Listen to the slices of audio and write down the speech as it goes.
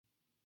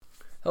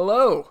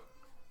Hello.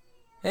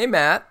 Hey,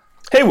 Matt.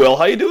 Hey, Will.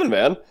 How you doing,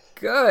 man?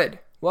 Good.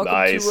 Welcome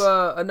Nice.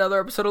 to another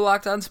episode of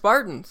Locked On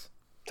Spartans.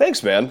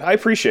 Thanks, man. I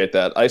appreciate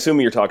that. I assume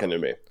you're talking to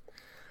me.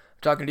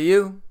 Talking to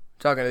you,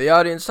 talking to the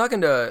audience,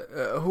 talking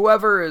to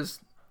whoever is,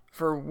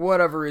 for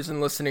whatever reason,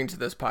 listening to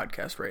this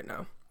podcast right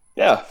now.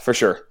 Yeah, for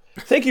sure.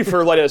 Thank you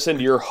for letting us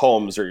into your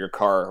homes or your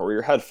car or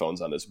your headphones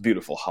on this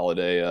beautiful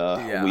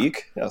holiday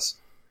week. Yes.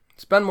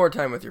 Spend more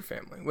time with your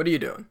family. What are you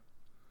doing?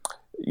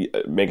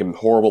 Making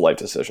horrible life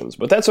decisions,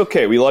 but that's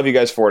okay. We love you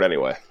guys for it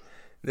anyway.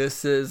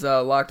 This is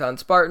Locked On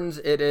Spartans.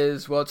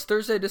 It's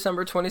Thursday,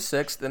 December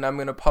 26th, and I'm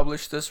going to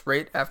publish this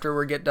right after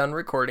we get done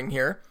recording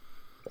here.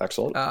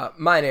 Excellent.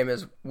 My name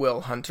is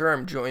Will Hunter.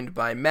 I'm joined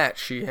by Matt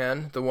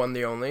Sheehan, the one,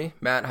 the only.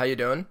 Matt, how you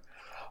doing?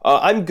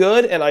 I'm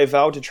good, and I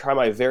vow to try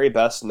my very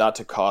best not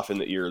to cough in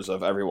the ears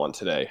of everyone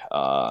today.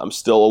 I'm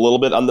still a little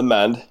bit on the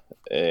mend,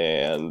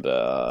 and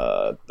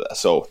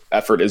so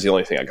effort is the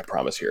only thing I can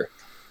promise here.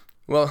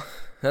 Well,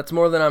 that's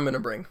more than I'm going to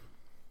bring.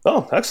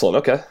 Oh, excellent.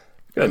 Okay.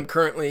 Good. I'm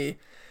currently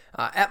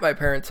at my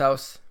parents'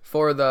 house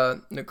for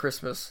the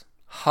Christmas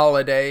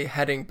holiday,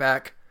 heading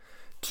back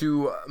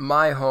to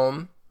my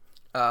home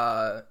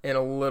in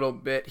a little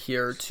bit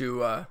here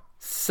to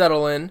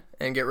settle in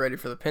and get ready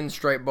for the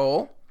Pinstripe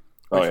Bowl,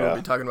 which we'll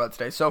be talking about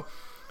today. So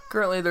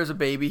currently there's a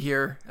baby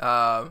here,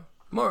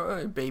 more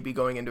a baby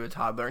going into a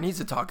toddler, and he's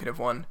a talkative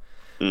one.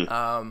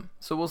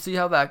 So we'll see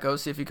how that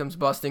goes, see if he comes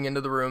busting into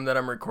the room that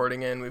I'm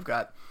recording in. We've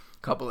got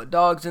a couple of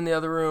dogs in the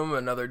other room,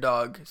 another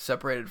dog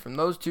separated from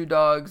those two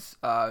dogs,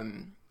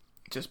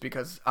 just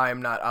because I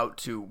am not out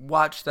to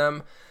watch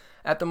them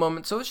at the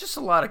moment. So it's just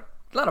a lot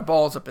of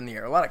balls up in the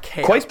air, a lot of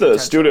chaos. Quite the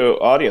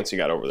studio audience you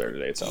got over there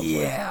today, it sounds like.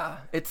 Yeah,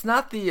 it's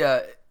not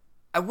the,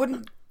 I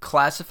wouldn't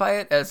classify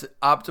it as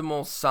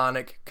optimal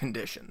sonic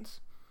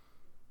conditions.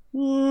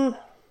 Well,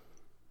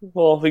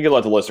 we could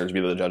let the listeners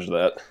be the judge of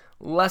that.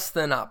 Less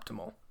than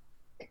optimal.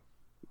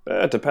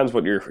 It depends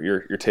what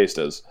your taste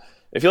is.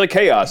 If you like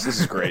chaos, this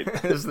is great.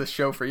 This is the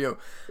show for you.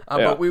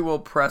 But we will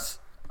press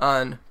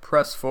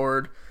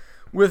forward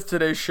with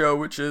today's show,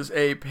 which is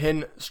a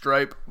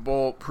Pinstripe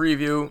Bowl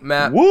preview.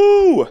 Matt,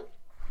 woo!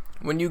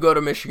 When you go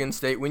to Michigan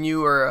State, when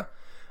you are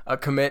a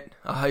commit,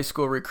 a high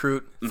school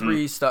recruit,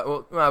 3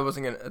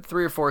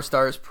 or 4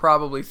 stars,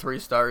 probably 3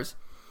 stars,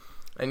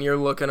 and you're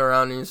looking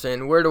around and you're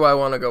saying, where do I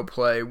want to go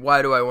play?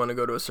 Why do I want to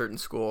go to a certain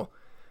school?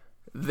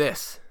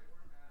 This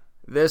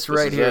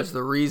right here is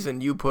the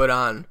reason you put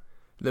on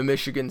the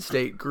Michigan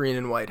State green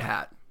and white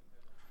hat.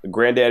 The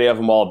granddaddy of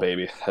them all,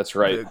 baby. That's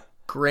right. The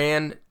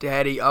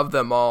granddaddy of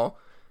them all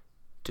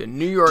to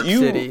New York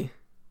City.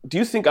 Do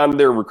you think on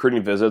their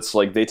recruiting visits,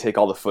 like, they take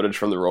all the footage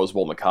from the Rose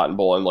Bowl and the Cotton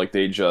Bowl and, like,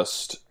 they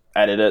just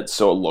edit it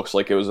so it looks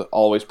like it was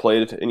always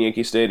played in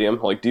Yankee Stadium?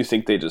 Like, do you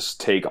think they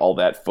just take all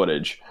that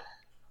footage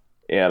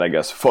and, I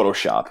guess,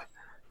 Photoshop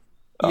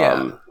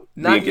the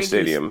Yankee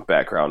Stadium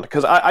background?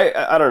 Because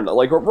I don't know.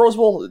 Like, Rose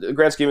Bowl, the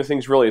grand scheme of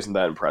things, really isn't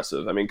that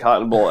impressive. I mean,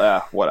 Cotton Bowl,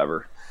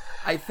 whatever.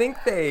 I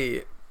think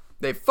they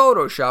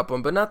Photoshop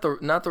them, but not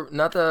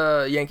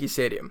the Yankee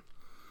Stadium.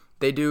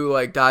 They do,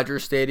 like, Dodger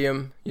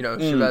Stadium,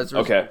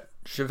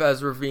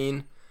 Chavez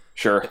Ravine.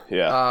 Sure,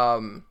 yeah.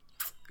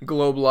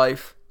 Globe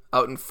Life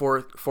out in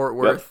Fort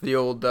Worth, the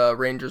old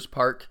Rangers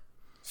Park.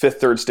 Fifth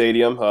Third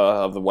Stadium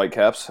of the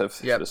Whitecaps if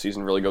the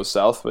season really goes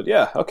south. But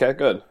yeah, okay,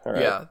 good. All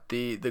right. Yeah,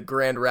 the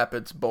Grand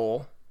Rapids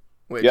Bowl,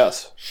 which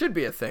should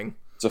be a thing.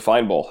 It's a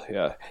fine bowl,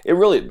 yeah. It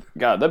really,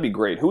 God, that'd be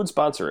great. Who would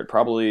sponsor it?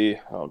 Probably,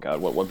 oh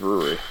God, what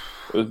brewery?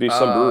 It would be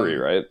some brewery,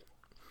 right?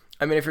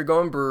 I mean, if you're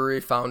going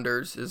brewery,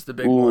 Founders is the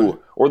big one.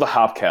 Or the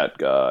Hopcat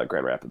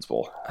Grand Rapids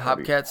Bowl.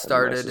 Hopcat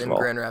started in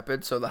Grand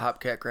Rapids, so the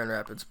Hopcat Grand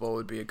Rapids Bowl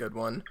would be a good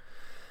one.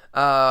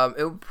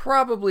 It would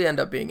probably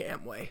end up being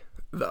Amway,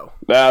 though.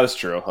 That's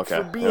true. Okay.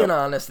 For being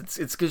honest,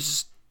 it's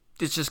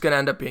just going to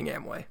end up being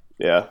Amway.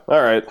 Yeah.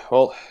 All right.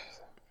 Well,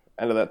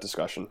 end of that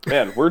discussion.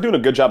 Man, we're doing a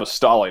good job of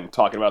stalling,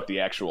 talking about the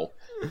actual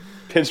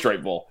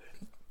Pinstripe Bowl.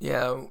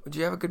 Yeah. Did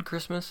you have a good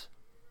Christmas?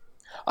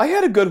 I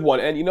had a good one,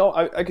 and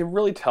I can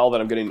really tell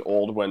that I'm getting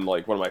old when,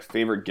 like, one of my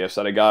favorite gifts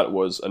that I got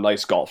was a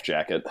nice golf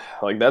jacket.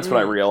 Like, that's when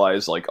I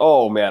realized, like,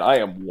 oh man, I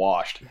am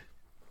washed.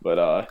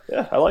 But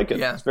yeah, I like it.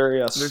 Yeah. It's very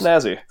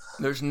snazzy.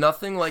 There's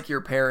nothing like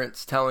your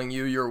parents telling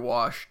you you're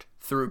washed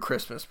through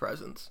Christmas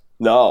presents.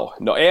 No,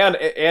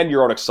 and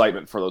your own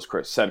excitement for those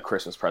said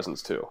Christmas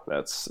presents too.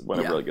 That's when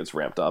it really gets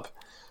ramped up.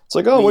 It's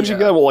like, oh, what'd you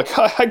get? Well,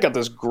 like, I got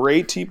this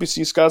great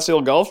TPC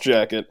Scottsdale golf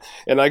jacket,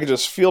 and I could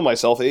just feel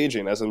myself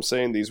aging as I'm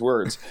saying these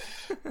words.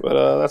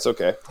 But that's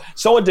okay.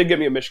 Someone did get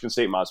me a Michigan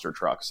State monster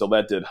truck, so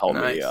that did help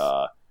me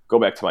go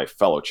back to my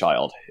fellow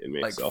child in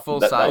me. Like, so full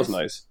size? That was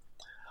nice.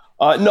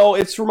 No,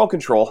 it's remote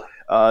control.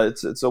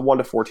 It's a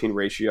 1-to-14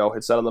 ratio.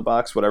 It said on the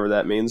box, whatever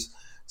that means.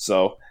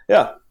 So,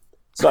 yeah,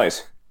 it's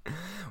nice.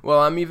 Well,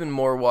 I'm even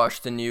more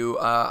washed than you.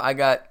 I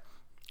got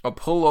a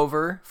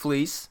pullover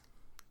fleece.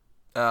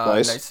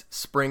 Nice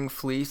spring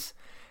fleece,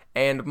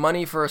 and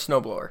money for a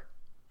snowblower.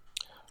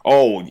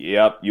 Oh,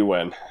 yep, you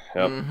win.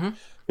 Yep. Mm-hmm.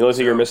 The only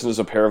thing you're missing is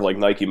a pair of, like,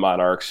 Nike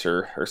Monarchs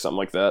or something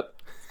like that.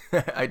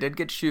 I did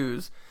get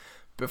shoes,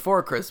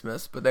 before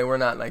Christmas, but they were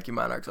not Nike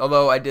Monarchs.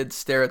 Although I did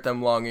stare at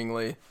them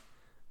longingly.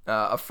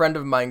 A friend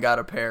of mine got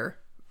a pair.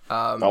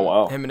 Oh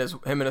wow! Him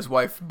and his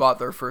wife bought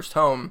their first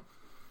home,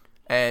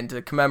 and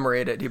to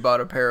commemorate it, he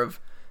bought a pair of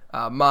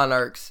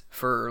Monarchs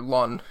for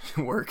lawn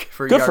work.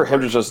 Good for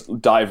him to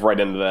just dive right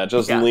into that.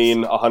 Just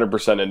lean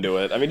 100% into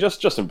it. I mean,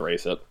 just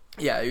embrace it.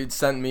 Yeah, he'd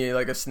send me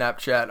like a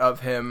Snapchat of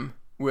him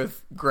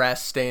with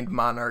grass-stained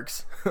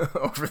Monarchs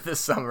over the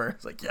summer.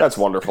 It's like, yes, that's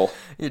wonderful.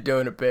 You're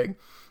doing it big.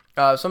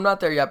 So I'm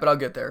not there yet, but I'll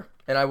get there,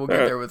 and I will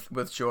get there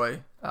with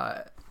joy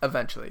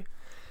eventually.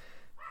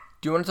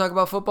 Do you want to talk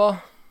about football?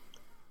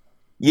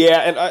 Yeah,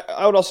 and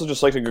I would also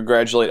just like to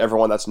congratulate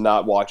everyone that's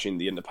not watching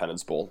the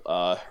Independence Bowl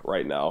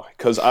right now,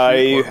 because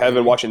I have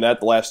been watching that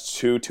the last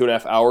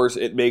 2.5 hours.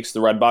 It makes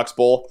the Redbox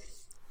Bowl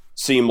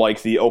seem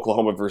like the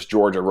Oklahoma versus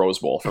Georgia Rose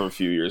Bowl from a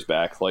few years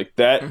back. Like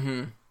that,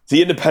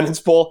 the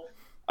Independence Bowl,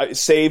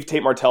 save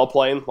Tate Martell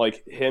playing.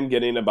 Like him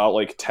getting about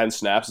like 10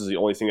 snaps is the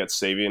only thing that's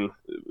saving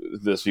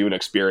this viewing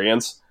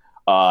experience.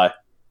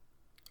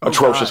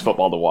 Atrocious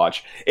football to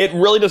watch. It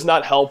really does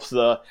not help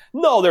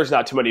there's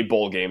not too many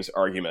bowl games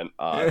argument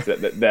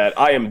that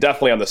I am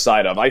definitely on the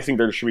side of. I think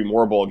there should be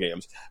more bowl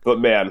games. But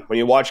man, when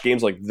you watch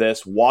games like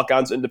this,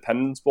 Walk-On's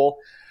Independence Bowl,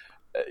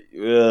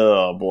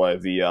 oh boy,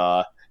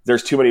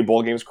 there's too many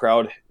bowl games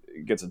crowd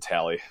gets a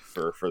tally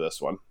for this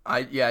one.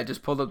 I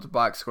just pulled up the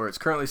box score. It's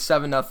currently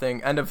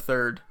 7-0, end of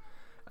third.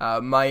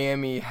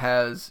 Miami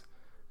has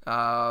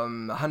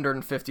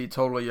 150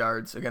 total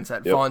yards against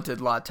that vaunted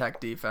La Tech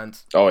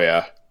defense. Oh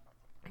yeah.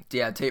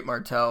 Yeah, Tate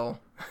Martell,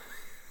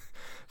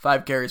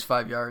 5 carries,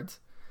 5 yards.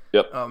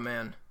 Yep. Oh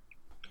man,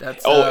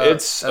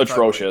 it's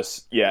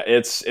atrocious. Ugly. Yeah,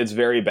 it's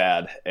very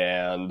bad,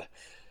 and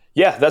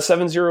yeah, that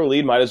 7-0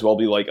 lead might as well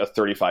be like a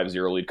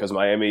 35-0 lead because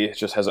Miami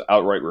just has an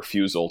outright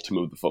refusal to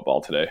move the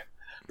football today.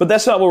 But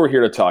that's not what we're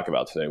here to talk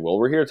about today, Will.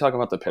 We're here to talk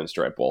about the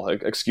Pinstripe Bowl.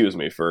 Excuse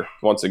me for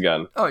once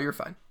again. Oh, you're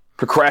fine.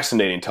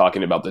 Procrastinating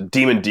talking about the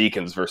Demon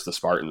Deacons versus the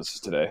Spartans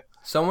today.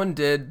 Someone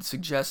did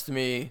suggest to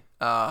me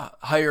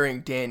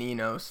hiring Dan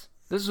Enos.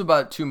 This was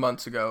about 2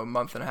 months ago, a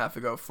month and a half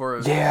ago,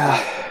 for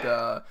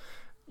the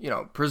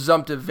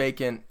presumptive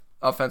vacant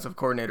offensive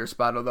coordinator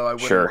spot. Although I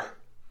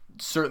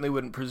certainly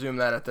wouldn't presume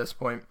that at this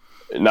point.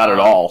 Not at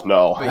all,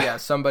 no. But yeah,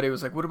 somebody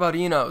was like, "What about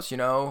Enos?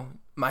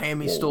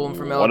 Miami stole him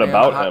from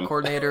Alabama, hot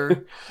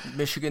coordinator,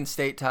 Michigan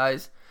State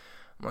ties."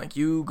 I'm like,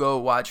 "You go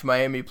watch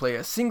Miami play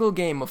a single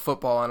game of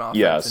football on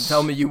offense and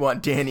tell me you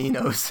want Dan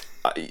Enos."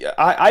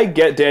 I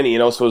get Dan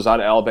Enos was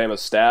on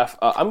Alabama's staff.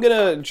 I'm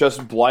going to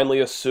just blindly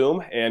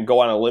assume and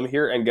go on a limb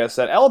here and guess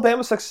that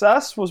Alabama's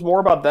success was more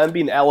about them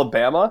being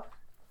Alabama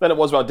than it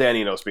was about Dan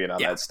Enos being on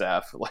that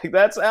staff. Like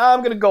I'm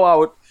going to go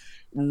out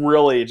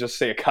really just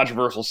say a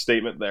controversial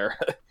statement there.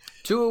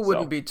 Tua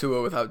wouldn't be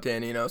Tua without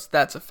Dan Enos.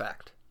 That's a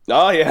fact.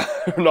 Oh, yeah.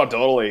 No,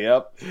 totally.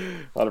 Yep.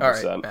 100%. All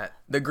right, Matt.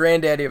 The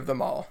granddaddy of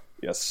them all.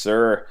 Yes,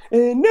 sir.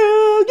 In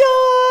New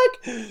York!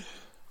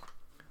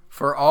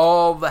 For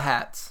all the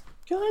hats.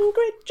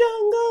 Concrete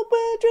jungle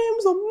where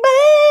dreams are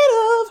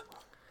made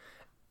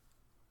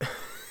of.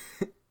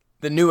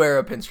 The new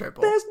era Pinstripe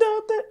Bowl. There's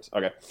nothing.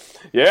 Okay.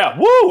 Yeah.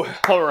 Woo!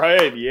 All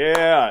right.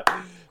 Yeah.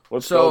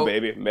 Let's go,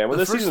 baby. Man, when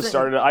this season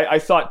started, I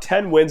thought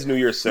 10 wins, New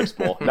Year's Six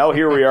Bowl. Now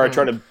here we are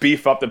trying to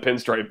beef up the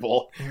Pinstripe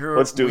Bowl.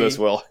 Let's do this,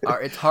 Will.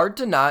 It's hard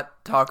to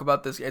not talk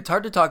about this. It's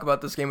hard to talk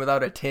about this game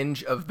without a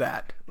tinge of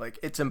that. Like,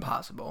 it's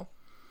impossible.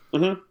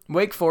 Mm-hmm.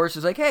 Wake Forest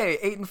is like, hey,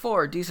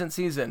 8-4, decent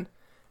season.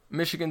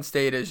 Michigan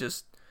State is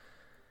just...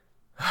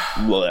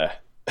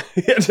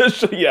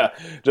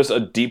 just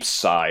a deep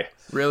sigh.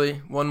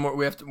 Really? One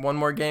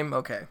more game?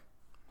 Okay.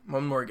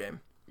 One more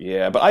game.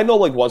 Yeah, but I know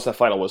like once that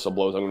final whistle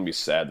blows, I'm going to be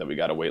sad that we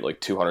got to wait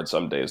like 200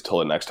 some days till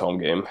the next home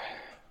game.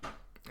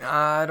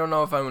 I don't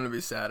know if I'm going to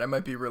be sad. I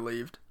might be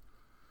relieved.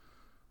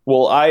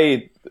 Well,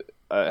 I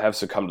have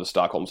succumbed to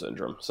Stockholm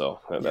Syndrome,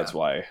 so that's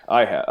why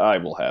I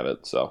will have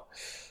it. So,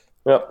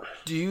 yep.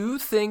 Do you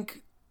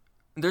think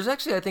there's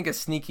actually, I think, a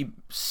sneaky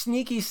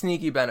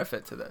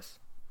benefit to this?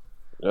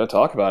 Yeah,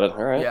 talk about it.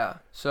 All right. Yeah.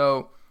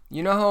 So,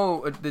 you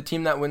know how the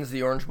team that wins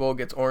the Orange Bowl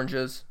gets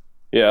oranges?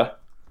 Yeah.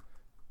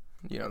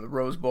 The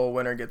Rose Bowl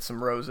winner gets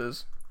some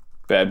roses.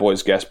 Bad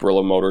Boys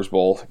Gasparilla Motors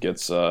Bowl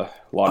gets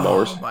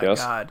lawnmowers. Oh, my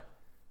God.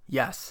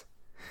 Yes.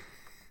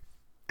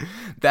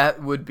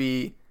 That would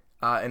be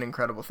an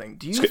incredible thing.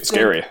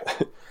 Scary.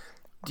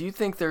 Do you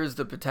think there's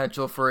the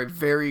potential for a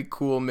very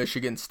cool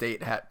Michigan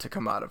State hat to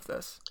come out of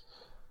this?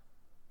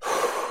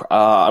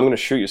 I'm going to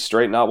shoot you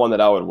straight. Not one that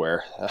I would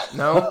wear.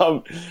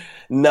 No?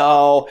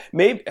 No.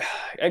 Maybe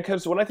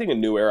because when I think of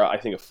New Era, I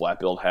think of flat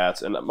billed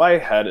hats, and my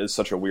head is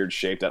such a weird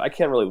shape that I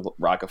can't really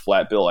rock a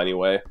flat bill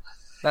anyway.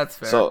 That's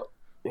fair. So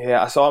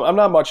I'm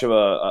not much of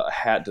a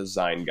hat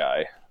design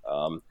guy.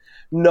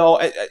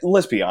 No,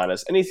 let's be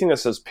honest. Anything that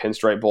says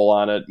Pinstripe Bowl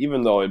on it,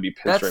 even though it'd be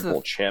Pinstripe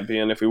Bowl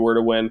champion if we were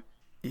to win,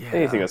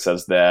 anything that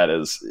says that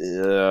is,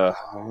 I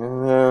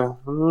don't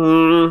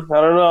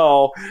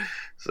know.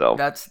 So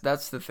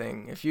that's the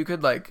thing. If you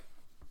could like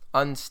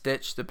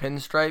unstitch the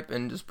pinstripe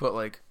and just put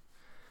like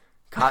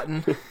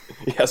cotton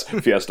Yes,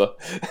 Fiesta.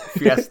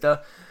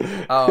 Fiesta.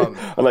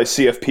 A nice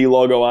CFP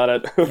logo on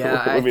it.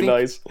 Yeah, would be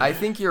nice. I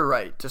think you're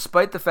right.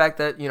 Despite the fact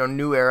that,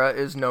 New Era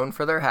is known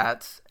for their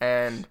hats,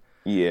 and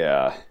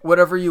Yeah.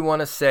 whatever you want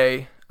to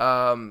say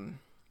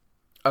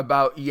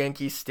about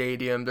Yankee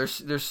Stadium,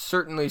 there's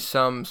certainly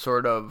some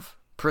sort of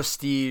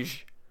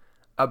prestige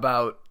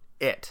about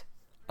it.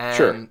 And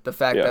Sure. the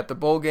fact Yeah. that the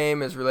bowl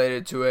game is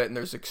related to it, and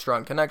there's a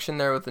strong connection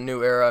there with the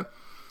New Era,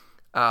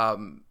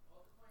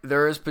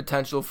 there is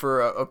potential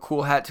for a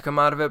cool hat to come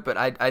out of it, but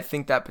I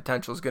think that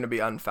potential is going to be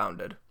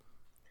unfounded.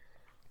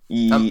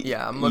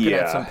 I'm looking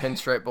at some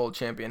Pinstripe Bowl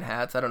champion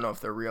hats. I don't know if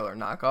they're real or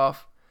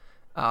knockoff.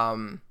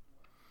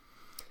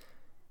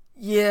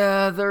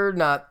 They're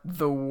not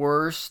the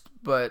worst,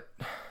 but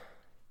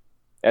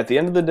At the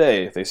end of the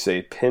day, they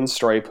say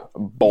Pinstripe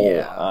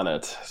Bowl on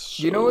it.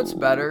 So... You know what's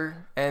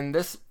better? And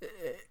this,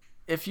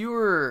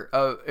 here,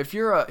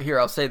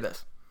 I'll say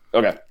this.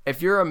 Okay.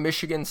 If you're a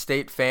Michigan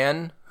State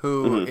fan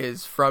who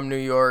is from New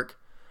York,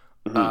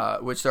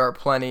 which there are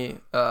plenty,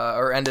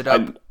 or ended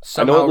up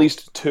somehow... I know at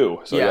least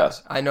two, so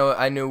yes.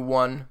 I knew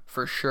one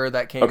for sure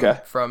that came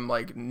from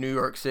like New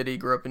York City,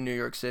 grew up in New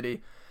York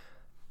City.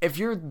 If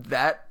you're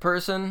that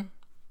person,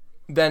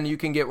 then you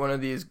can get one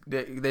of these.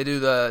 They do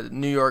the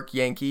New York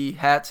Yankee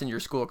hats in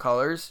your school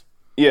colors.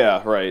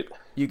 Yeah, right.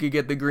 You could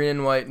get the green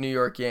and white New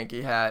York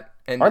Yankee hat.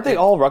 And aren't they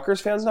all Rutgers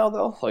fans now,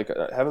 though? Like,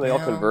 haven't they all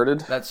converted?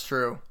 That's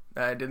true.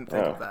 I didn't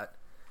think of that.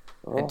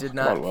 Well, I did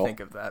not think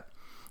of that.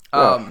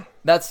 Yeah.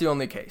 That's the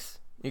only case.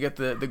 You get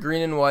the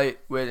green and white,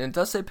 and it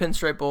does say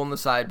Pinstripe Bowl on the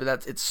side,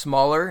 but it's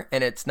smaller,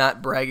 and it's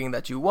not bragging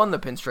that you won the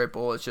Pinstripe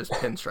Bowl. It's just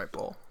Pinstripe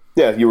Bowl.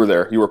 Yeah, you were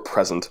there. You were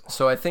present.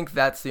 So I think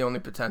that's the only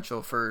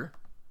potential for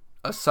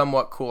a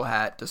somewhat cool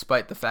hat,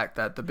 despite the fact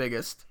that the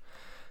biggest,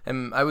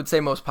 and I would say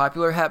most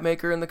popular hat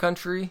maker in the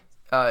country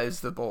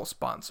is the bowl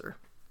sponsor.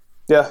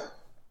 Yeah.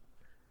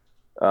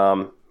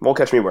 Won't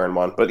catch me wearing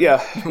one, but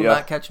yeah. You will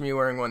not catch me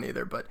wearing one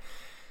either, but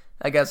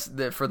I guess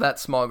for that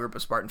small group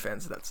of Spartan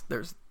fans,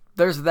 there's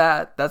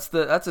that. That's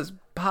as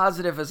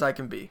positive as I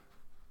can be.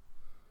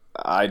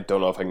 I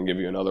don't know if I can give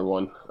you another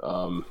one.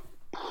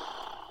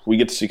 We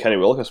get to see Kenny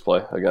Willekes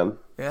play again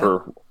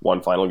for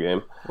one final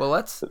game. Well,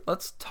 let's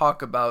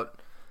talk about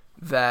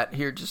that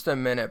here just a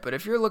minute. But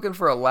if you're looking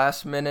for a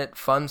last minute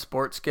fun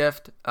sports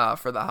gift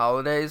for the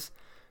holidays,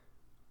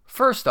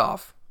 first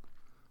off,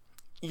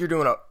 you're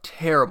doing a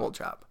terrible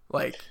job.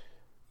 Like,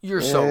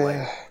 you're so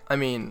late. I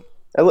mean,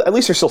 at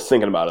least you're still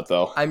thinking about it,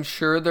 though. I'm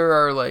sure there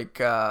are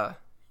like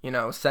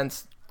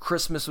since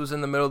Christmas was in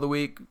the middle of the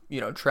week,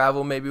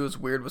 travel maybe was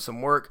weird with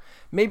some work.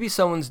 Maybe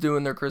someone's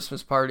doing their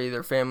Christmas party,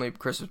 their family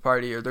Christmas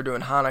party, or they're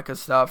doing Hanukkah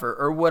stuff,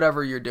 or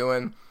whatever you're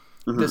doing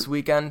this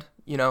weekend.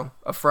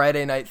 A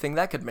Friday night thing,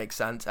 that could make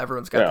sense.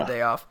 Everyone's got the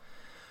day off.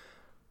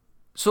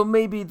 So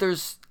maybe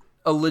there's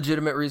a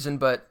legitimate reason,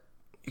 but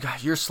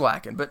God, you're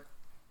slacking. But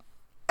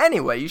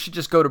anyway, you should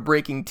just go to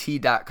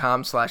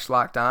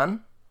breakingt.com/lockedon.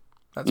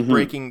 That's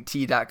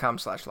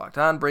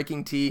breakingt.com/lockedon.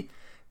 Breaking Tea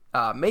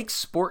makes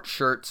sports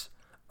shirts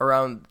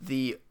around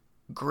the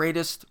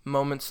greatest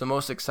moments, the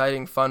most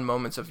exciting, fun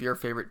moments of your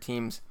favorite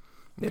teams.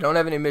 They don't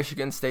have any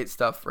Michigan State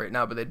stuff right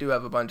now, but they do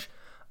have a bunch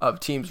of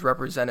teams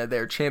represented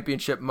there,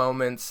 championship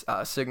moments,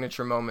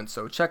 signature moments.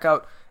 So check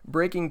out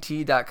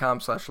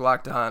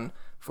breakingt.com/lockedon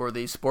for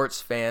the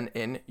sports fan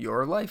in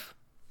your life.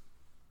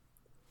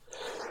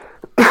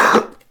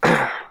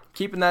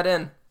 Keeping that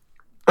in.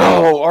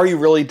 Oh, are you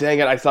really? Dang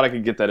it. I thought I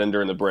could get that in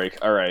during the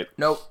break. All right.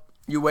 Nope.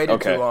 You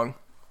waited too long.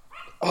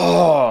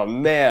 Oh,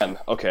 man.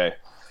 Okay.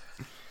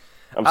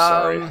 I'm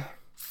sorry.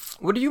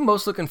 What are you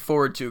most looking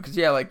forward to? Because,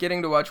 like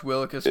getting to watch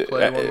Willekes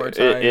play one more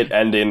time. It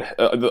ending.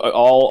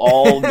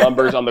 All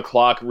numbers on the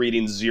clock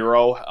reading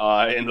 0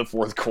 in the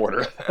fourth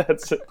quarter.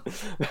 That's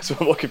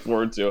what I'm looking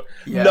forward to.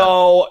 Yeah.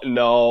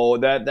 No,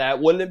 that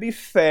wouldn't be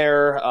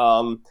fair.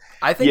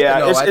 I think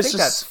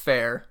that's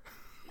fair.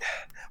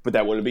 But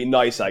that wouldn't be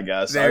nice, I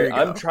guess.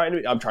 I'm trying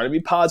to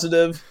be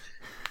positive.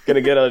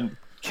 Gonna get a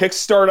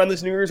kickstart on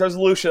this New Year's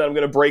resolution. I'm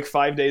gonna break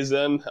 5 days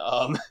in.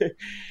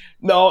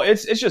 No,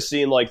 it's just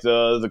seeing like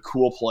the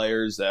cool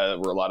players that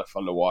were a lot of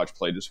fun to watch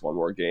play just one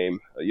more game.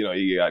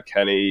 You got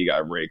Kenny, you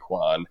got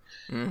Raekwon.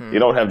 You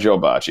don't have Joe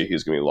Bocci.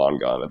 He's gonna be long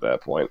gone at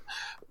that point.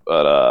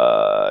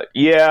 But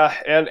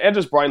and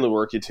just Brian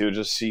Lewerke too.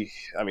 Just see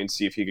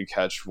if he could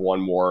catch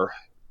one more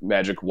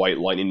magic white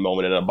lightning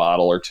moment in a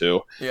bottle or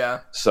two.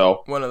 Yeah.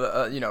 So one of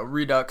the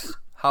Redux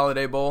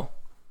Holiday Bowl.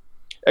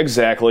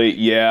 Exactly.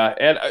 Yeah,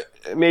 and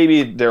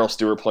maybe Darryl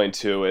Stewart playing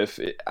too.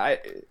 I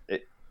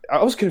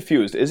was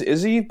confused.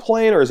 Is he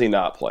playing or is he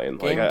not playing?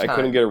 Like I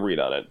couldn't get a read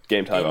on it.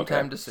 Game time. Game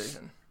time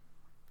decision.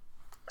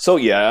 So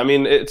yeah,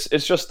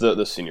 it's just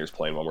the seniors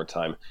playing one more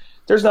time.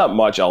 There's not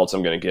much else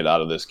I'm going to get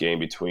out of this game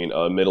between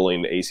a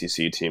middling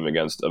ACC team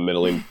against a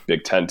middling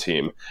Big Ten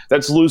team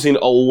that's losing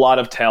a lot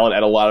of talent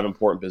at a lot of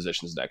important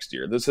positions next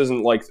year. This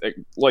isn't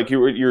like you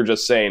were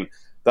just saying,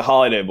 the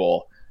Holiday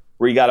Bowl,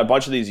 where you got a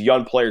bunch of these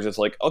young players. It's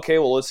like, okay,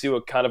 well, let's see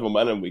what kind of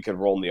momentum we could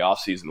roll in the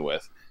offseason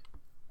with.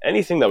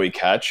 Anything that we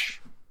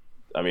catch,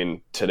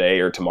 today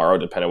or tomorrow,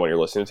 depending on when you're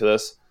listening to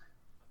this,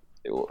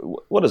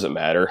 what does it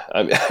matter?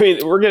 I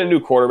mean, we're getting a new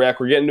quarterback.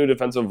 We're getting a new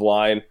defensive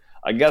line.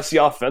 I guess the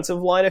offensive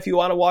line, if you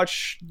want to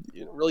watch,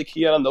 really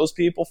key on those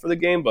people for the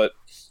game. But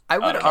I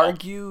would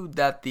argue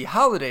that the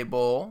Holiday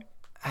Bowl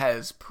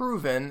has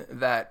proven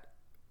that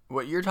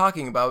what you're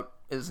talking about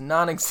is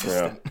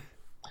non-existent. Yeah.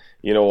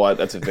 You know what?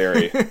 That's a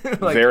very,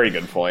 very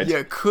good point.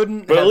 You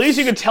couldn't. But at least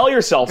you could tell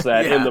yourself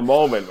that in the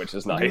moment, which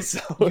is nice.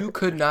 You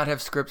could not have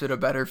scripted a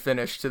better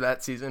finish to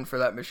that season for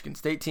that Michigan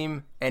State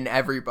team, and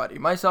everybody,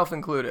 myself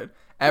included,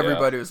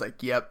 everybody was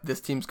like, "Yep,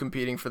 this team's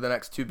competing for the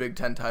next 2 Big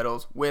Ten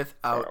titles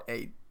without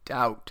a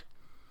doubt."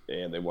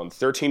 And they won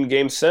 13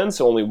 games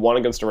since, only one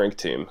against a ranked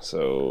team.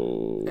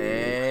 So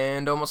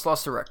and almost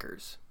lost to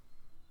Rutgers.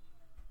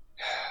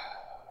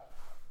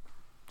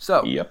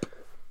 So yep.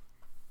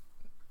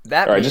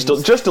 That all right,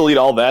 means... just delete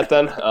all that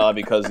then,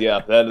 because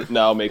that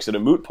now makes it a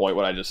moot point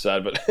what I just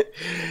said. But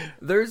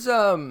there's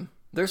some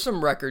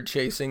record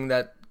chasing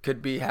that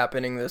could be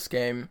happening this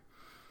game.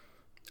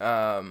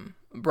 Brian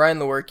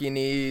Lewerke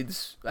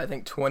needs, I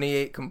think,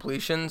 28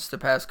 completions to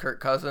pass Kirk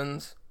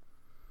Cousins.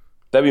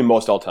 That'd be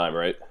most all time,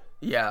 right?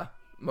 Yeah,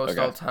 most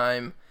all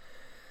time.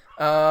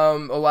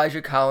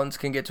 Elijah Collins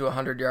can get to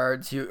 100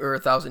 yards or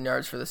 1,000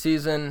 yards for the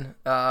season.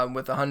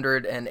 With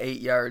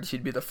 108 yards,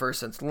 he'd be the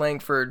first since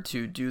Langford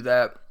to do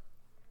that.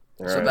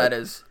 That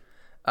is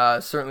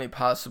certainly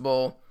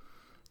possible.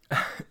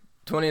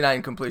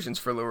 29 completions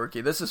for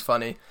Lewerke. This is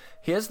funny.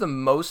 He has the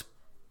most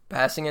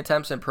passing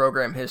attempts in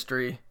program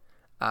history,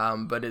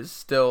 but is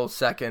still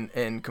second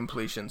in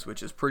completions,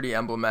 which is pretty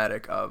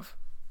emblematic of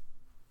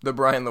the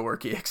Brian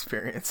Lewerke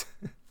experience.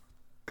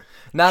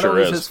 Not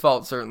always his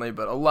fault, certainly,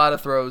 but a lot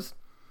of throws,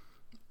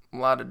 a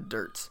lot of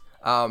dirts.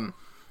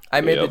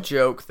 I made the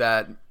joke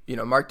that,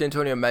 Mark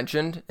D'Antonio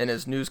mentioned in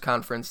his news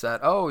conference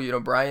that,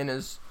 Brian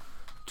is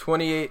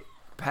 28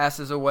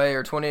 passes away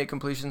or 28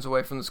 completions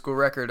away from the school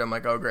record. I'm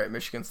like, oh, great,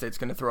 Michigan State's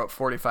going to throw it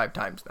 45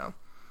 times now.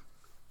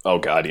 Oh,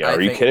 God, yeah.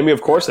 Are you kidding me?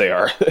 Of course they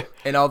are.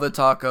 And all the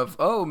talk of,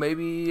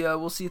 maybe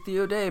we'll see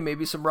Theo Day,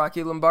 maybe some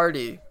Rocky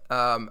Lombardi.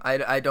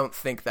 I don't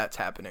think that's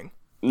happening.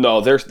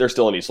 No, they're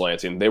still in East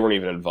Lansing. They weren't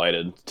even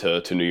invited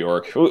to New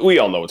York. We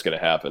all know what's going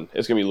to happen.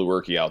 It's going to be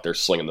Lewerke out there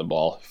slinging the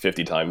ball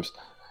 50 times.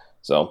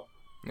 So,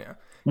 yeah.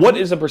 What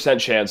is the %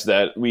 chance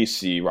that we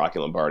see Rocky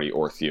Lombardi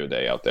or Theo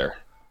Day out there?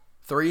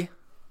 3.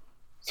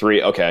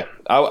 3, okay.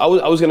 I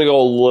was going to go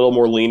a little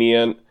more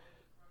lenient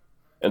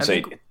and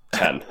say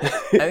 10. I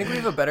think we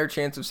have a better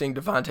chance of seeing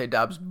Devontae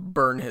Dobbs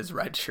burn his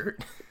red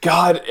shirt.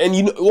 God, and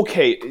you want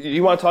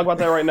to talk about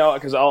that right now?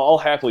 Because I'll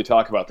happily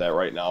talk about that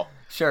right now.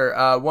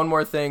 Sure. One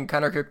more thing.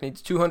 Brian Lewerke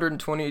needs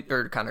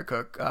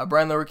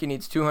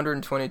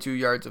 222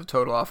 yards of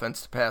total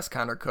offense to pass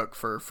Connor Cook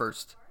for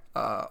first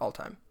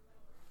all-time.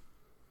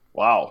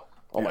 Wow.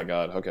 Oh, my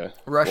God. Okay.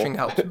 Rushing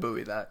helps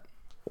buoy that.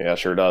 Yeah,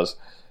 sure does.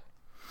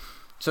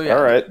 So, yeah,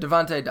 all right.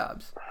 Devontae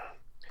Dobbs.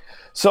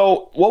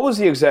 So, what was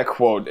the exact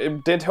quote?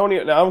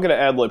 D'Antonio, now I'm going to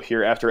ad-lib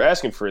here after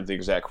asking for the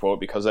exact quote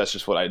because that's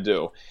just what I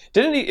do.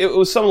 Didn't he? It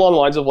was something along the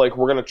lines of, like,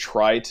 we're going to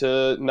try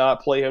to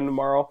not play him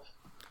tomorrow.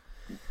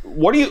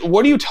 What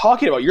are you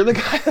talking about? You're the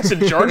guy that's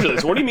in charge of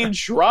this. What do you mean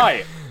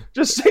try?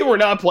 Just say we're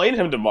not playing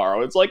him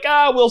tomorrow. It's like,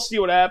 we'll see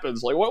what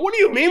happens. Like, what do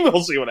you mean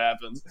we'll see what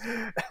happens?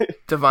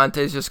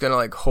 Devontae's just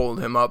going to, hold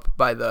him up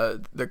by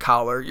the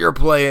collar. You're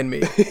playing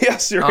me. Yeah,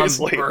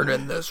 seriously. I'm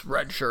burning this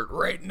red shirt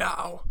right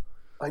now.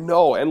 I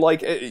know. And,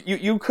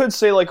 you could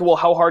say, well,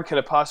 how hard can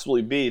it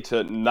possibly be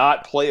to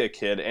not play a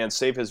kid and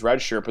save his red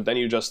shirt? But then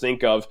you just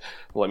think of,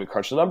 let me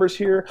crunch the numbers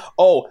here.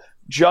 Oh,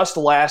 just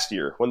last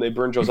year when they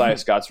burned Josiah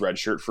Scott's red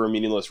shirt for a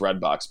meaningless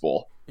Redbox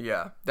Bowl.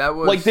 Yeah, that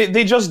was...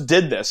 they just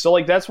did this. So,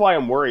 that's why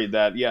I'm worried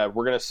that,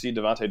 we're going to see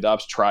Devontae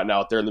Dobbs trotting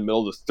out there in the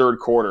middle of the third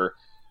quarter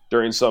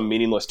during some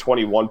meaningless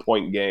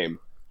 21-point game.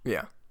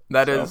 Yeah,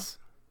 that's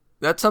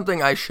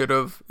something I should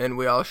have, and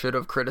we all should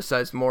have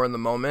criticized more in the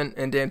moment,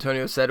 and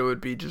D'Antonio said it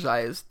would be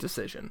Josiah's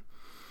decision,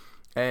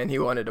 and he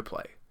wanted to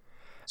play.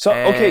 So,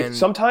 okay,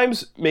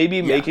 sometimes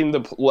maybe letting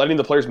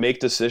the players make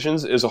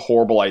decisions is a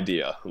horrible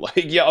idea.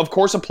 Of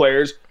course the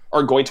players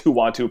are going to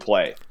want to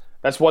play.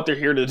 That's what they're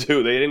here to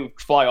do. They didn't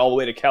fly all the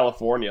way to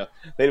California.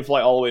 They didn't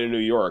fly all the way to New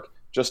York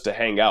just to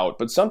hang out.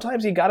 But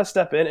sometimes you got to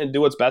step in and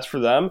do what's best for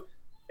them,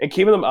 and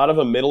keeping them out of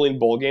a middling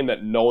bowl game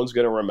that no one's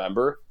going to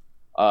remember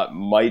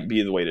might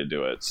be the way to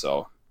do it.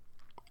 So,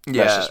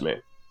 that's just me.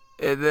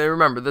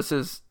 Remember, this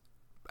is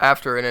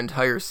after an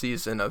entire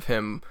season of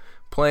him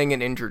playing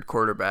an injured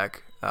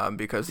quarterback.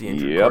 Because the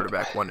injured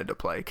quarterback wanted to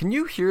play. Can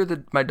you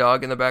hear my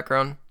dog in the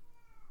background?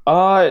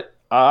 I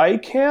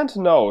can't.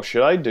 No.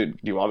 Should I? Do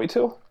you want me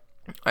to?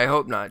 I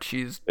hope not.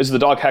 Is the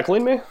dog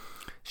heckling me?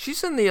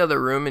 She's in the other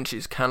room and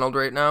she's kenneled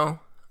right now.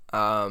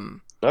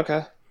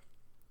 Okay.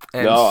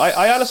 No,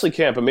 I honestly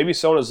can't. But maybe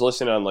someone is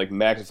listening on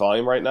max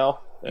volume right now.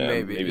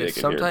 Maybe they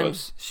can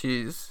sometimes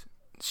hear.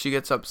 She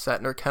gets upset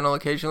in her kennel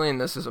occasionally, and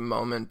this is a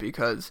moment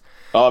because...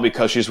 Oh,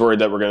 because she's worried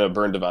that we're going to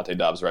burn Devontae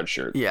Dobbs' red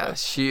shirt. Yeah,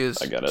 she is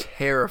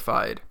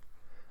terrified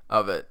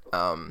of it.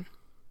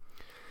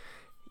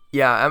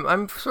 Yeah,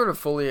 I'm sort of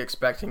fully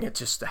expecting it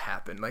just to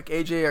happen. Like,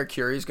 A.J.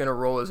 Arcuri is going to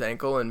roll his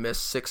ankle and miss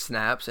 6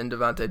 snaps, and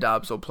Devontae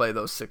Dobbs will play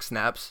those 6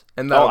 snaps.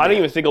 And I don't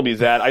even think it'll be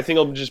that. I think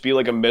it'll just be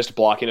like a missed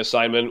blocking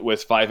assignment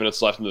with 5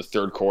 minutes left in the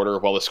third quarter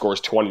while the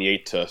score's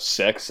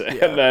 28-6.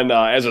 Yeah. And then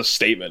as a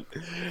statement,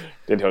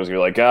 D'Antonio's going to be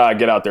like,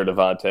 get out there,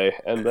 Devontae.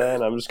 And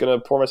then I'm just going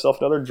to pour myself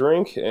another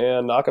drink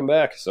and knock him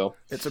back. So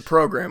it's a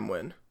program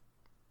win.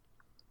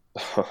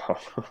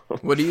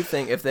 What do you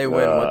think if they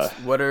win?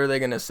 What are they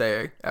going to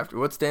say after?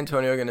 What's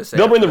D'Antonio going to say?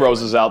 They'll bring the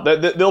roses out.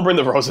 They'll bring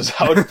the roses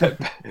out.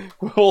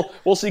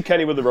 We'll see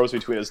Kenny with the rose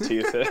between his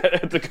teeth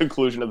at the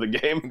conclusion of the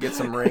game. Get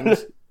some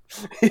rings.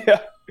 Yeah.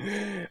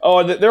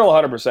 Oh, there'll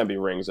 100% be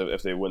rings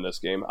if they win this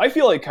game. I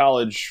feel like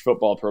college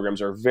football programs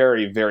are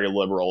very, very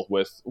liberal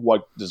with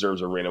what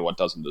deserves a ring and what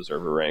doesn't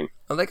deserve a ring.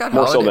 Oh, they got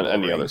more so Holiday than Bowl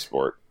any rings. other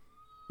sport.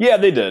 Yeah,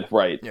 they did.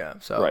 Right. Yeah.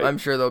 So right. I'm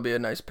sure there'll be a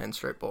nice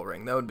pinstripe bowl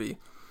ring. That would be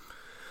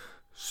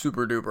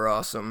super duper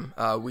awesome.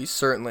 We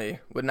certainly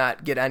would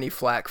not get any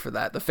flack for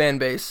that. The fan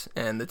base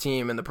and the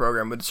team and the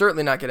program would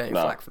certainly not get any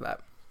flack for that.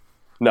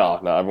 No,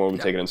 everyone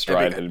would take it in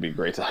stride. It'd be a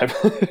great time.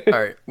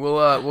 All right,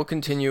 we'll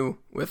continue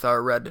with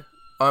our red.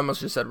 I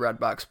almost just said Red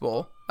Box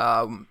Bowl.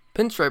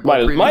 Pinstripe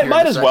bowl.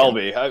 Might as well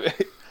be.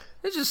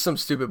 It's just some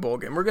stupid bowl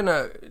game. I'm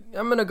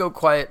gonna go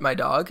quiet my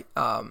dog.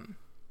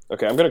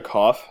 Okay, I'm gonna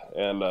cough,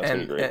 and it's gonna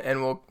be great.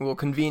 And we'll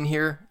convene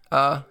here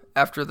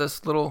after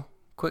this little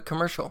quick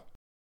commercial.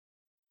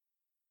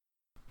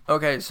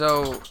 Okay,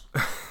 so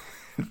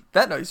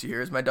that noise you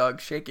hear is my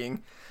dog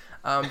shaking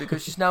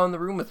because she's now in the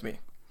room with me.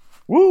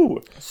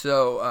 Woo!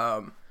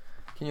 So,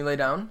 can you lay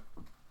down?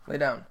 Lay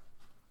down.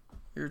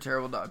 You're a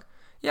terrible dog.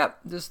 Yep,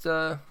 just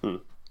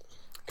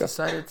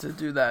decided to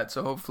do that,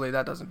 so hopefully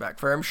that doesn't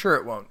backfire. I'm sure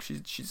it won't.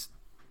 She's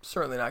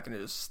certainly not going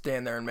to just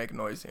stand there and make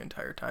noise the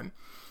entire time.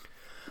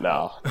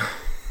 No.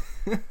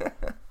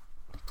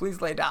 Please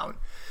lay down.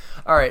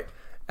 All right,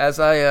 as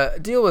I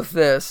deal with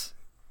this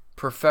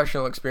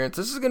professional experience,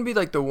 this is going to be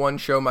like the one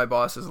show my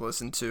boss has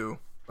listened to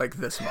like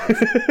this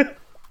month.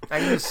 I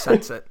can just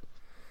sense it.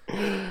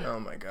 Oh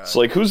my god. It's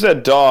like, who's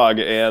that dog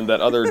and that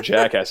other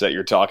jackass that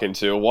you're talking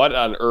to? What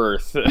on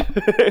earth?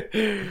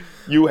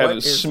 You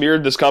have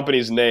smeared this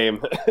company's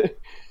name.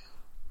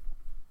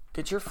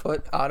 Get your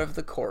foot out of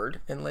the cord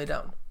and lay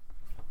down.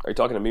 Are you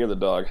talking to me or the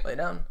dog? Lay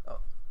down. Oh,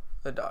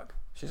 the dog.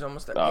 She's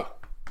almost there. Oh.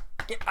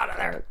 Get out of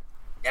there.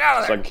 Get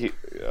out of there.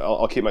 So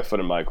I'll keep my foot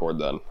in my cord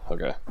then.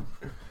 Okay.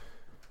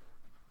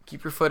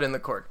 Keep your foot in the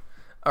cord.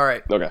 All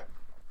right. Okay.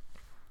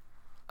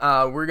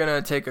 We're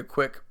going to take a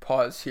quick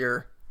pause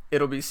here.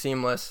 It'll be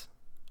seamless.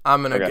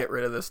 I'm going to get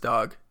rid of this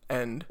dog,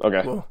 and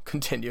we'll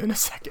continue in a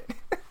second.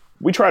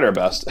 We tried our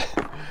best.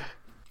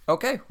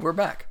 Okay, we're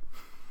back.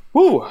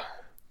 Woo!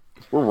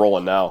 We're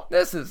rolling now.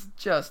 This is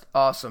just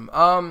awesome.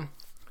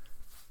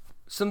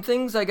 Some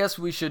things I guess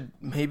we should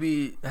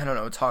maybe,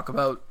 talk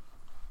about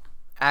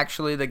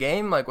actually the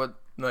game, like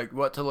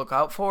what to look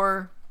out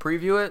for,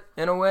 preview it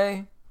in a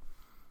way.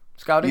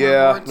 Scouting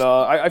reports.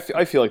 No,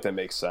 I feel like that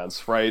makes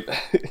sense, right?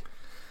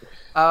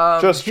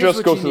 Just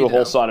go through the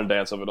whole song and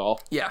dance of it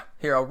all. Yeah,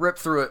 here, I'll rip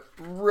through it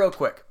real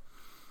quick.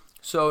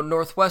 So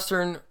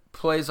Northwestern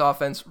plays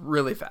offense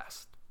really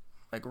fast.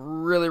 Like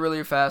really,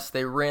 really fast.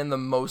 They ran the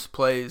most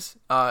plays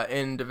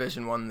in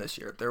Division I this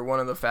year. They're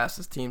one of the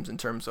fastest teams in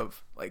terms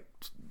of like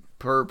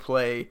per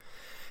play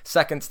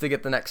seconds to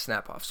get the next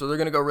snap off. So they're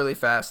going to go really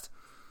fast.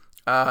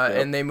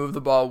 And they move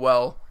the ball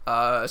well,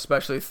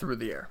 especially through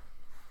the air.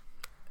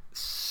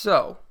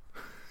 So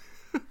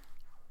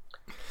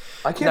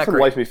I can't for the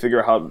life of me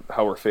figure out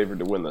how we're favored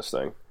to win this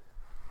thing.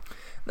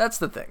 That's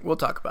the thing. We'll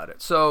talk about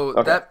it. So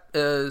that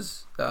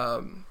is,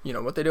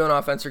 what they do on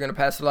offense. They're going to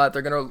pass it a lot.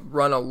 They're going to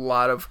run a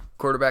lot of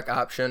quarterback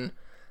option,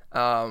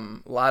 a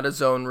lot of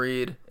zone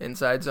read,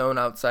 inside zone,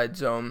 outside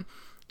zone.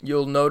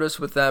 You'll notice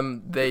with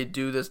them, they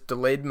do this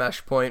delayed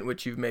mesh point,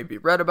 which you've maybe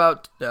read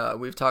about.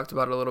 We've talked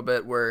about it a little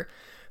bit, where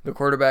the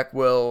quarterback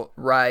will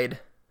ride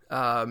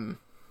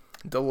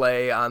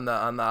delay on the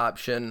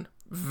option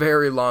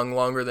very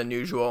longer than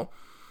usual.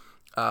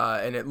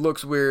 And it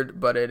looks weird,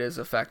 but it is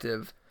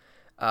effective.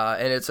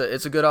 And it's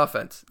a good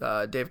offense.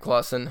 Dave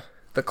Clawson,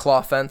 the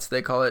Clawfence,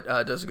 they call it,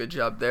 does a good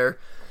job there.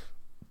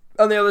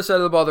 On the other side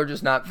of the ball, they're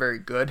just not very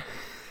good,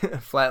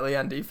 flatly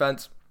on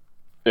defense.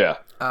 Yeah.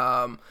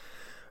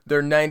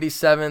 They're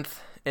 97th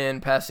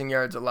in passing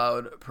yards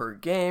allowed per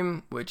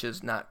game, which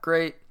is not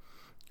great.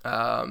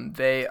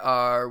 They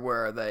are,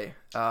 where are they?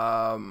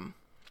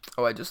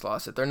 I just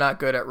lost it. They're not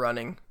good at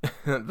running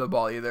the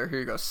ball either.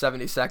 Here you go,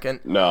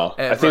 72nd. No,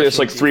 I think it's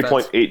like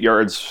 3.8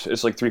 yards.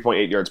 It's like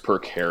 3.8 yards per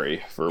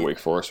carry for Wake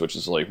Forest, which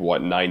is like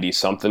 90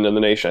 something in the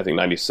nation. I think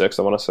 96.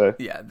 I want to say.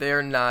 Yeah,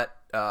 they're not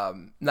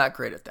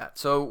great at that.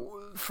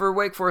 So for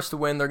Wake Forest to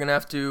win, they're gonna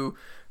have to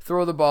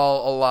throw the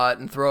ball a lot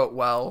and throw it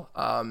well.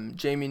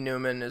 Jamie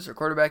Newman is their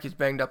quarterback. He's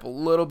banged up a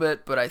little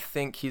bit, but I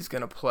think he's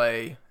gonna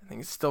play. I think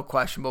it's still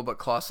questionable, but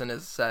Clawson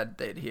has said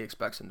that he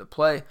expects him to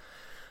play.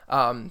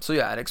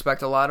 I'd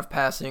expect a lot of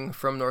passing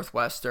from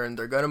Northwestern.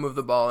 They're going to move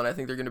the ball, and I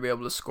think they're going to be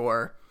able to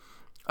score.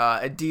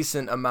 a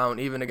decent amount,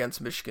 even against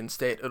Michigan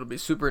State. It'll be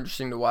super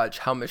interesting to watch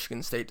how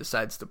Michigan State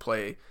decides to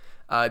play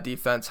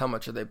defense. How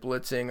much are they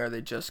blitzing? Are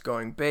they just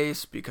going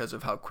base? Because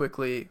of how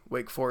quickly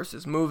Wake Forest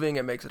is moving,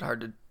 it makes it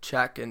hard to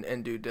check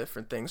and do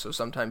different things. So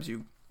sometimes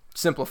you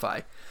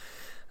simplify.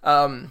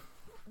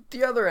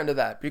 The other end of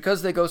that,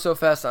 because they go so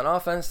fast on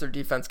offense, their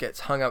defense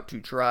gets hung out to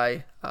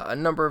dry a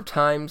number of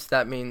times.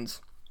 That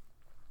means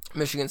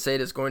Michigan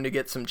State is going to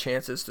get some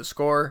chances to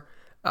score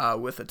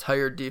with a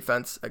tired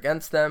defense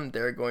against them.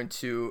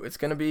 It's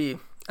going to be,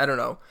 I don't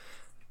know,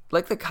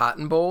 like the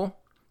Cotton Bowl,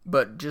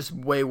 but just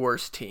way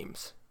worse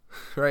teams,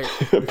 right?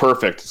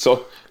 Perfect.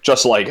 So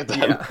just like it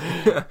then.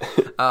 Yeah.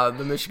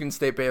 The Michigan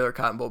State Baylor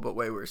Cotton Bowl, but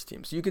way worse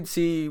teams. You could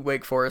see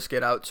Wake Forest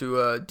get out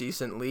to a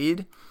decent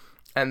lead,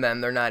 and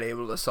then they're not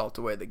able to salt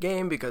away the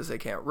game because they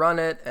can't run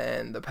it,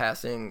 and the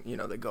passing,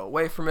 they go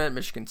away from it.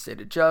 Michigan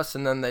State adjusts,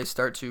 and then they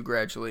start to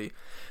gradually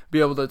be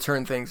able to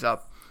turn things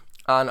up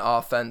on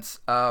offense.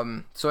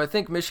 So I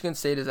think Michigan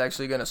State is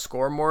actually going to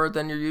score more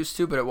than you're used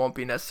to, but it won't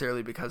be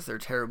necessarily because they're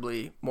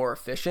terribly more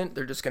efficient.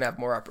 They're just going to have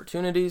more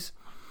opportunities,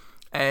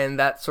 and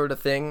that sort of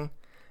thing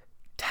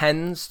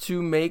tends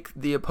to make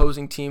the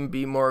opposing team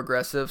be more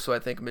aggressive. So I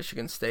think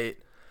Michigan State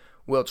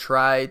will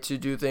try to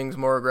do things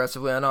more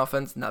aggressively on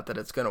offense. Not that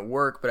it's going to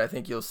work, but I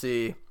think you'll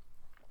see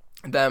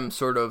them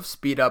sort of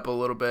speed up a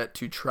little bit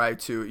to try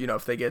to,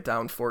 if they get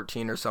down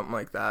 14 or something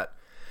like that,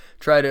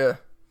 try to,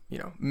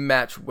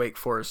 match Wake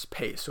Forest's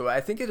pace. So I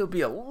think it'll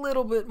be a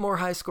little bit more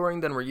high scoring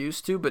than we're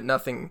used to, but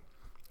nothing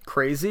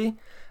crazy.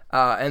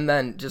 And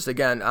then just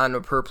again, on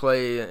a per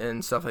play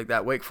and stuff like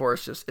that, Wake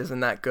Forest just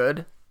isn't that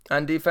good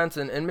on defense.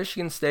 And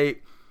Michigan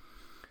State,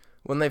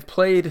 when they've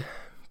played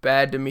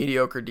bad to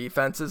mediocre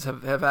defenses,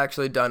 have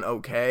actually done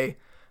okay.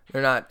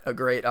 They're not a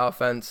great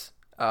offense,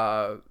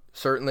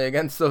 certainly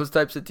against those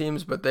types of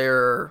teams, but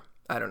they're,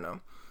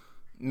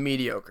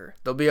 mediocre.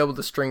 They'll be able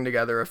to string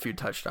together a few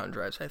touchdown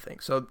drives, I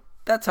think. So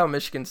that's how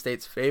Michigan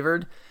State's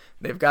favored.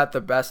 They've got the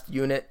best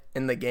unit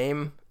in the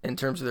game in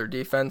terms of their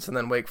defense, and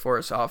then Wake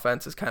Forest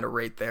offense is kind of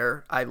right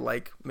there. I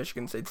like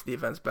Michigan State's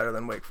defense better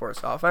than Wake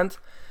Forest offense.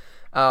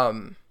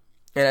 And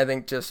I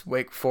think just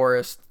Wake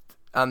Forest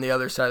on the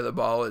other side of the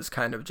ball is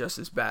kind of just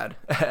as bad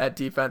at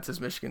defense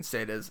as Michigan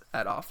State is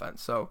at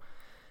offense. So,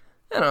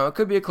 it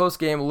could be a close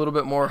game, a little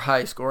bit more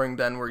high scoring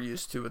than we're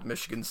used to with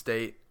Michigan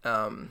State.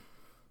 And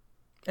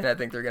I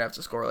think they're going to have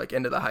to score like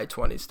into the high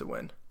 20s to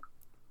win.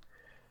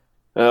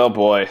 Oh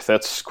boy,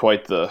 that's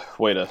quite the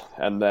way to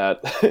end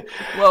that.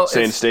 Well,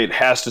 Saint State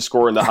has to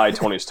score in the high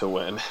 20s to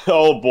win.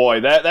 Oh boy,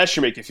 that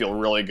should make you feel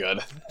really good.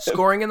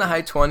 Scoring in the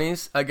high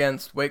 20s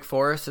against Wake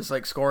Forest is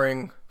like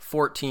scoring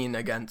 14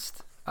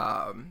 against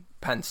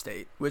Penn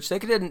State, which they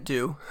didn't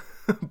do,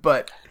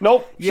 but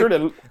nope, sure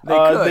didn't.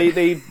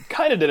 They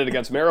kind of did it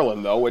against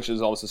Maryland though, which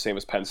is almost the same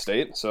as Penn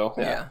State. So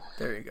yeah,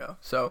 there you go.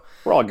 So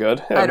we're all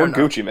good. Yeah, we're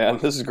Gucci, man.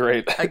 This is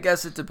great. I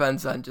guess it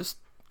depends on just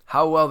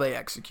how well they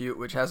execute,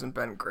 which hasn't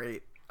been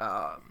great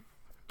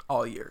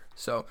all year.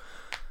 So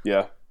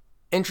yeah,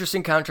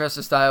 interesting contrast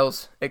of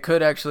styles. It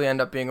could actually end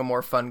up being a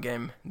more fun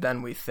game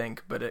than we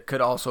think, but it could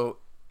also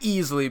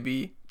easily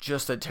be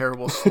just a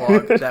terrible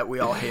slog that we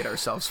all hate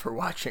ourselves for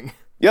watching.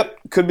 Yep,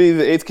 could be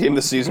the 8th game of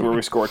the season where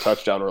we score a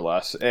touchdown or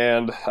less,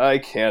 and I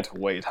can't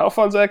wait. How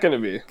fun's that going to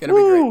be?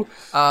 Going to be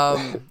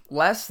great.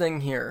 Last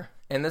thing here,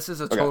 and this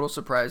is a total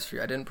surprise for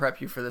you. I didn't prep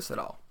you for this at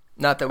all.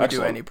 Not that we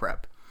do any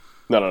prep.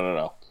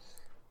 No.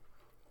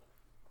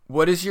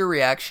 What is your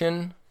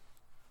reaction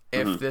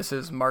if this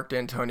is Mark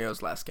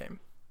D'Antonio's last game?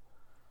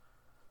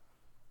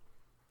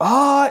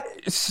 I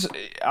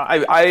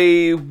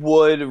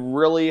would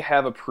really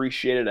have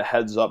appreciated a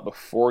heads up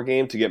before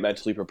game to get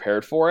mentally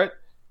prepared for it.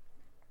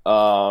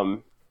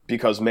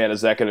 Because man, is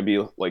that going to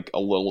be like a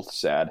little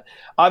sad?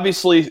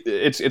 Obviously,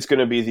 it's going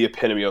to be the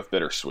epitome of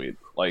bittersweet.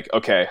 Like,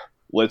 okay,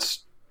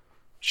 let's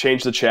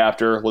change the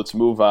chapter. Let's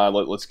move on.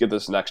 Let's get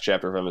this next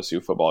chapter of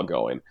MSU football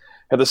going.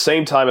 At the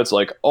same time, it's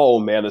like, oh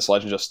man, this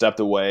legend just stepped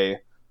away.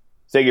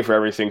 Thank you for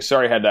everything.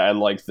 Sorry it had to end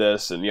like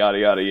this and yada,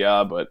 yada,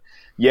 yada. But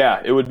yeah,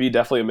 it would be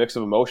definitely a mix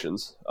of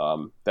emotions.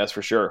 That's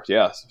for sure.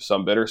 Yeah,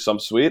 some bitter, some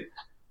sweet.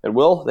 And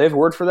Will, they have a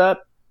word for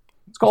that?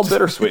 It's called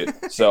bittersweet.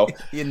 So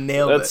you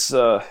nailed it. That's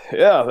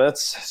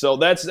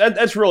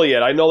really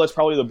it. I know that's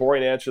probably the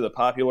boring answer, the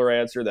popular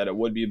answer, that it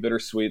would be a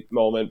bittersweet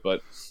moment.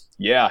 But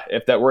yeah,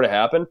 if that were to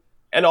happen,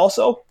 and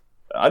also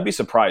I'd be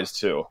surprised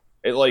too.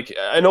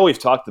 I know we've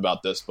talked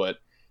about this, but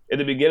at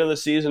the beginning of the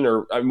season,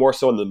 or more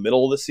so in the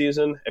middle of the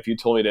season, if you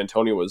told me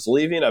D'Antonio was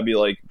leaving, I'd be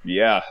like,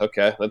 yeah,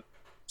 okay, that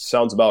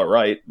sounds about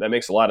right. That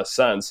makes a lot of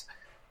sense.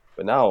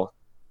 But now,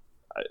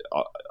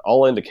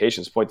 all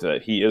indications point to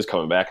that he is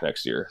coming back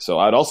next year. So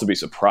I'd also be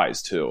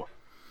surprised too.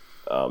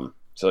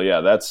 So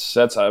yeah, that's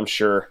I'm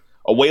sure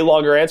a way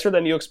longer answer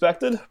than you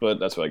expected, but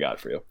that's what I got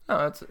for you.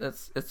 No,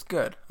 it's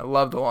good. I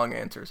love the long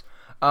answers.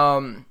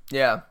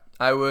 Yeah,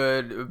 I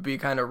would be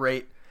kind of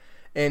right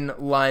in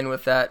line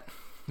with that.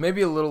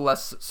 Maybe a little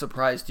less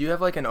surprised. Do you have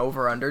like an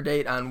over-under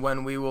date on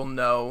when we will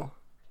know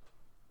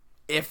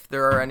if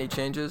there are any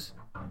changes?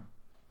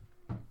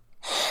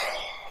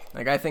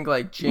 Like, I think,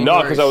 like, No,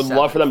 January because I would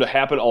love for 7th. them to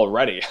happen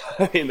already.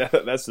 I mean,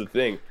 that's the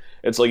thing.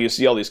 It's like you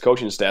see all these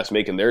coaching staffs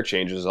making their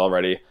changes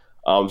already.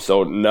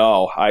 So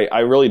no, I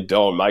really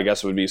don't. My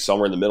guess would be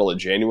somewhere in the middle of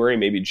January,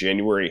 maybe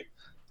January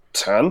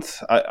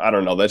 10th. I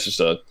don't know. That's just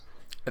a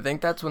I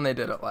think that's when they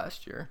did it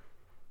last year.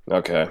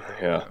 okay.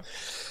 Yeah.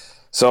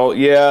 So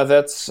yeah,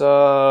 that's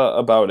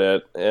about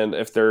it. And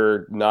if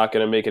they're not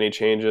going to make any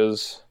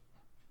changes,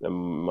 it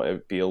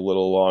might be a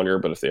little longer.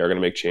 But if they are going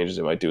to make changes,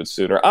 they might do it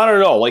sooner. I don't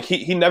know. Like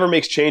he never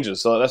makes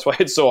changes, so that's why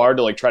it's so hard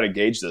to like try to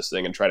gauge this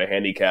thing and try to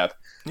handicap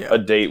a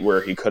date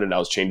where he could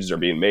announce changes are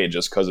being made,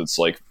 just because it's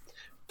like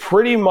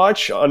pretty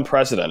much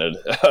unprecedented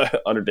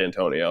under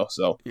D'Antonio.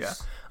 So Yeah,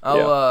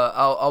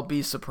 I'll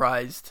be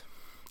surprised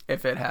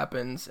if it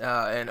happens,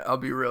 and I'll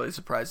be really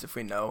surprised if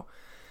we know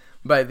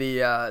by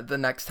the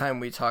next time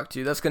we talk to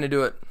you. That's going to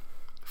do it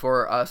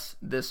for us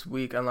this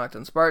week on Locked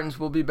On Spartans.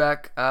 We'll be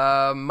back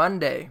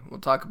Monday. We'll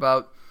talk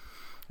about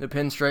the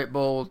Pinstripe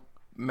Bowl.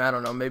 I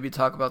don't know, maybe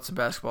talk about some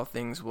basketball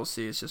things. We'll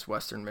see. It's just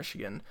Western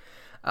Michigan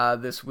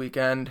this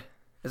weekend.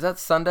 Is that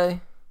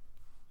Sunday?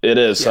 it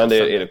is Sunday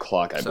Sunday. at 8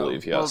 o'clock, I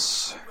believe.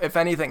 Yes. Well, if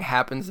anything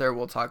happens there,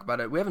 we'll talk about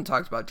it. We haven't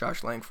talked about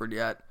Josh Langford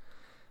yet.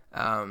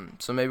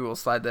 So maybe we'll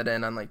slide that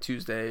in on like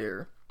Tuesday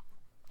or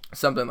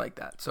something like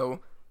that. So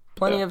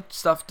plenty of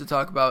stuff to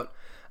talk about.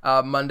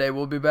 Monday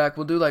we'll be back.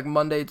 We'll do like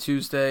Monday,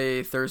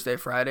 Tuesday, Thursday,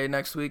 Friday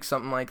next week,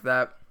 something like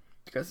that.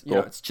 Because you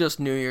know it's just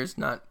New Year's,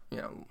 not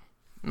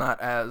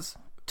as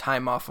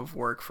time off of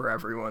work for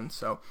everyone.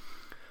 So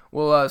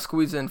we'll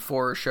squeeze in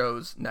 4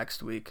 shows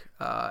next week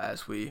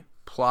as we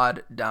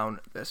plod down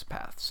this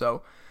path.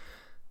 So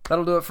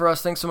that'll do it for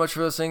us. Thanks so much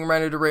for listening.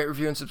 Reminder to rate,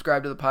 review, and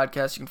subscribe to the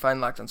podcast. You can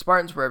find Locked On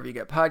Spartans wherever you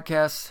get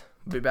podcasts.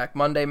 We'll be back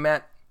Monday.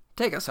 Matt,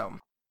 take us home.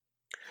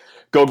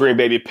 Go Green,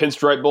 baby.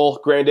 Pinstripe Bowl,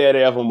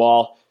 granddaddy of them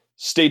all.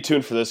 Stay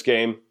tuned for this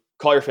game.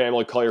 Call your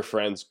family, call your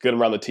friends. Get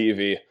them around the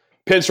TV.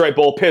 Pinstripe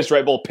Bowl,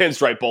 Pinstripe Bowl,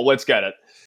 Pinstripe Bowl. Let's get it.